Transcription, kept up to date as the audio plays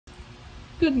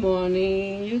Good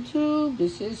morning, YouTube.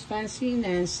 This is Fancy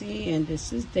Nancy, and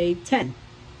this is day 10.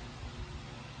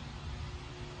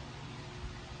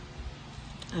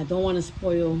 I don't want to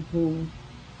spoil who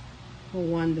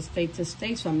won the state to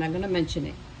state, so I'm not going to mention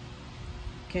it.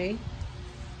 Okay?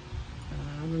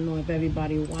 I don't know if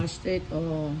everybody watched it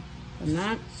or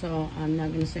not, so I'm not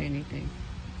going to say anything.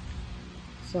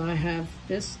 So I have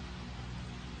this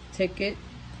ticket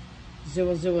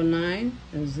 009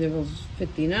 and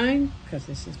 059 because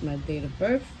this is my date of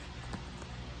birth,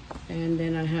 and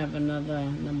then I have another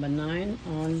number 9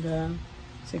 on the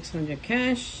 600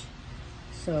 cash.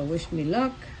 So wish me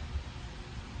luck.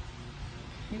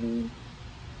 Okay.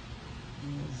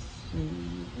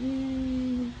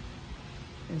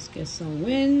 Let's get some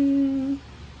win,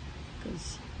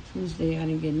 because Tuesday I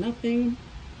didn't get nothing.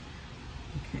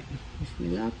 Okay, wish me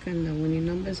luck, and the winning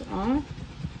numbers are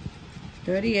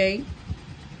 38,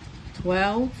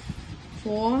 12,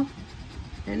 4,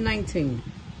 and 19.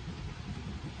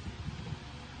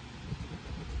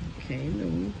 Okay,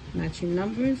 the matching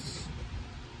numbers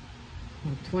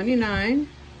are 29,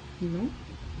 no.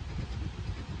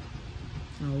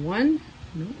 1,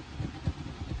 no.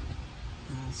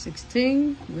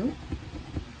 16, no.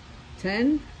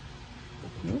 10,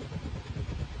 no.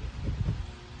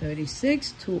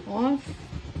 36, 2 off.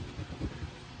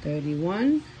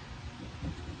 31,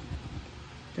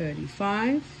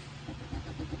 35,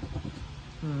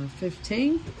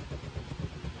 15,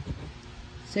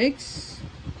 6,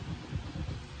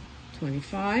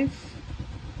 25,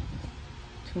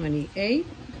 28,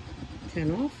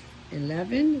 10 off,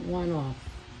 11, 1 off.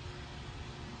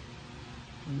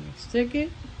 The next ticket,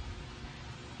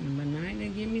 number 9, they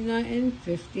give me nothing,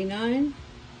 59.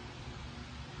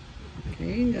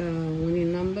 Okay, the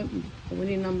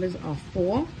winning numbers are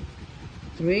 4,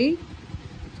 3,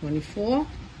 24,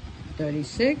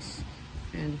 36,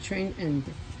 and the train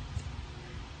ended.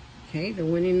 Okay, the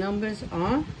winning numbers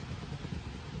are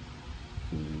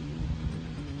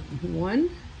 1,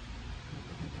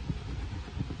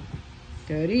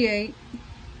 38,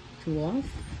 2 off,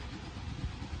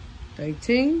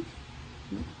 13,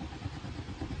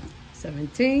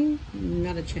 17,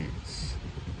 not a chance,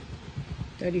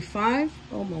 35,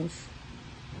 almost,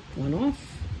 1 off,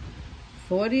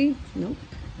 40, nope,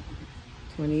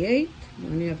 28, we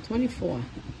only have 24,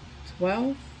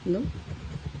 12, nope,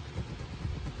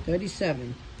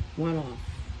 37, 1 off,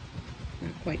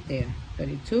 not quite there,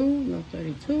 32, no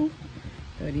 32,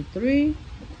 33,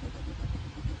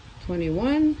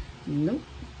 21, nope.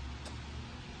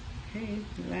 Okay,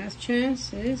 the last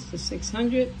chance is the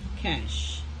 600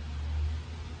 cash.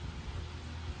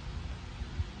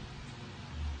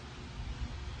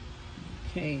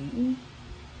 Okay.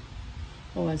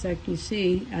 Oh, as I can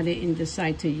see, I didn't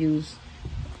decide to use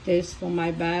this for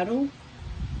my battle.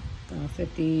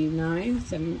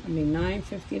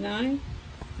 9.59.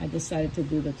 I decided to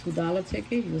do the $2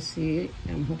 ticket. You'll see it.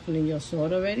 Hopefully you saw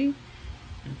it already.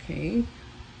 Okay.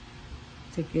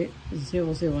 Ticket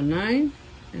 009.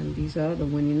 And these are the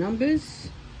winning numbers.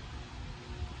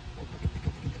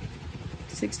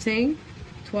 16,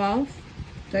 12,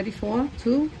 34,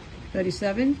 2,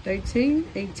 37, 13,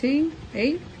 18,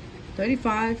 8,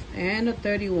 35, and a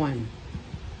 31.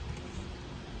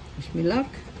 Wish me luck.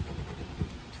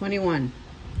 21,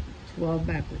 12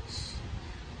 backwards.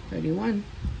 31,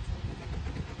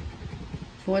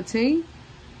 14,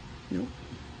 nope.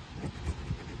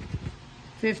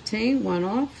 15, 1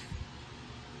 off.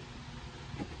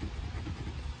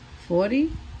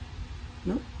 40,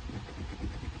 nope.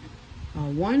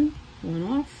 1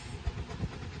 off.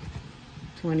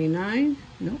 29,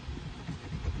 nope.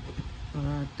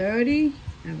 30,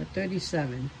 I have a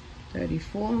 37.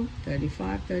 34,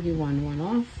 35, 31, 1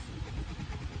 off.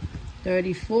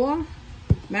 34,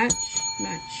 match.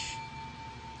 Right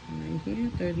here,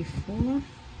 34.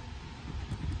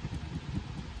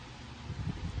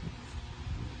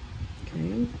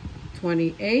 Okay,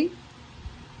 28,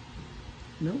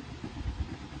 nope.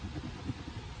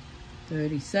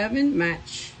 37,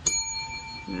 match.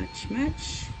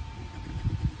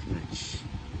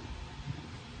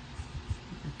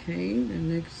 Okay, the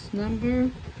next number,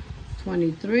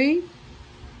 23.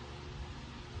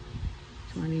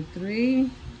 23,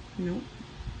 nope.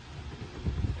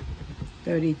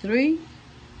 33,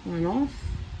 1 off.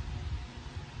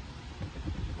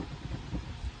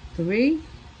 3,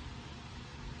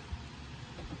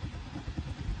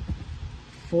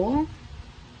 4,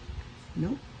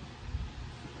 nope.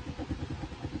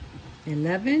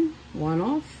 11, 1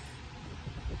 off.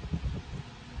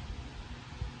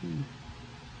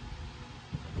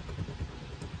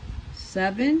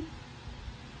 7,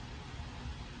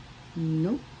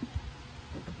 nope.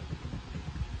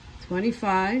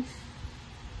 25.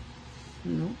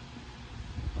 No.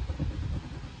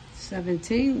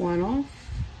 17, one off.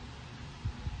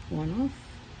 One off.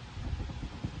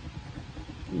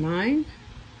 9.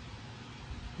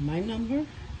 My number.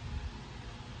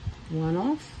 One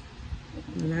off.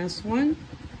 The last one.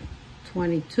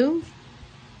 22.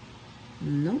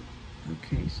 Nope.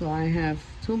 Okay, so I have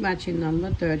two matching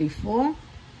numbers, 34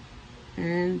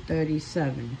 and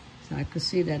 37. So I could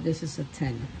see that this is a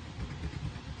 10.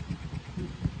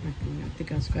 I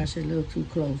think I scratched it a little too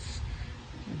close.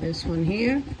 This one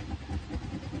here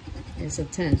is a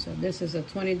 10. So this is a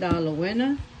 $20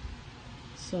 winner.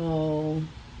 So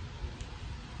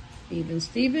even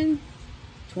Steven,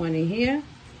 20 here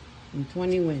and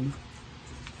 20 win.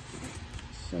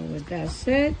 So with that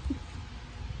said,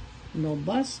 no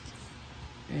bust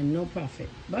and no profit,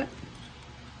 but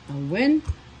a win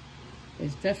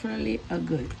is definitely a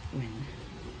good win.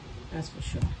 That's for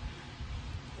sure.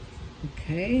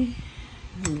 Okay,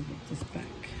 let me get this back.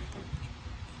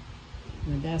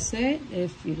 With that said,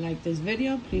 if you like this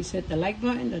video, please hit the like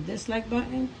button, the dislike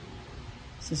button.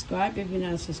 Subscribe if you're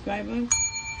not a subscriber.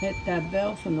 Hit that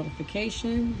bell for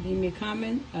notification. Leave me a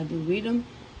comment. I do read them.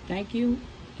 Thank you.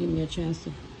 Give me a chance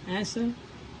to answer.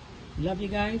 Love you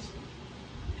guys.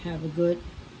 Have a good,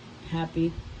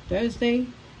 happy Thursday.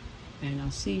 And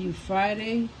I'll see you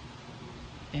Friday.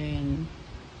 And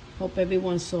hope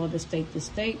everyone saw the state to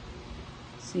state.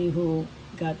 See who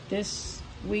got this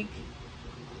week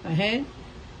ahead.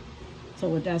 So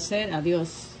with that said,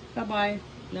 adios. Bye-bye.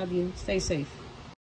 Love you. Stay safe.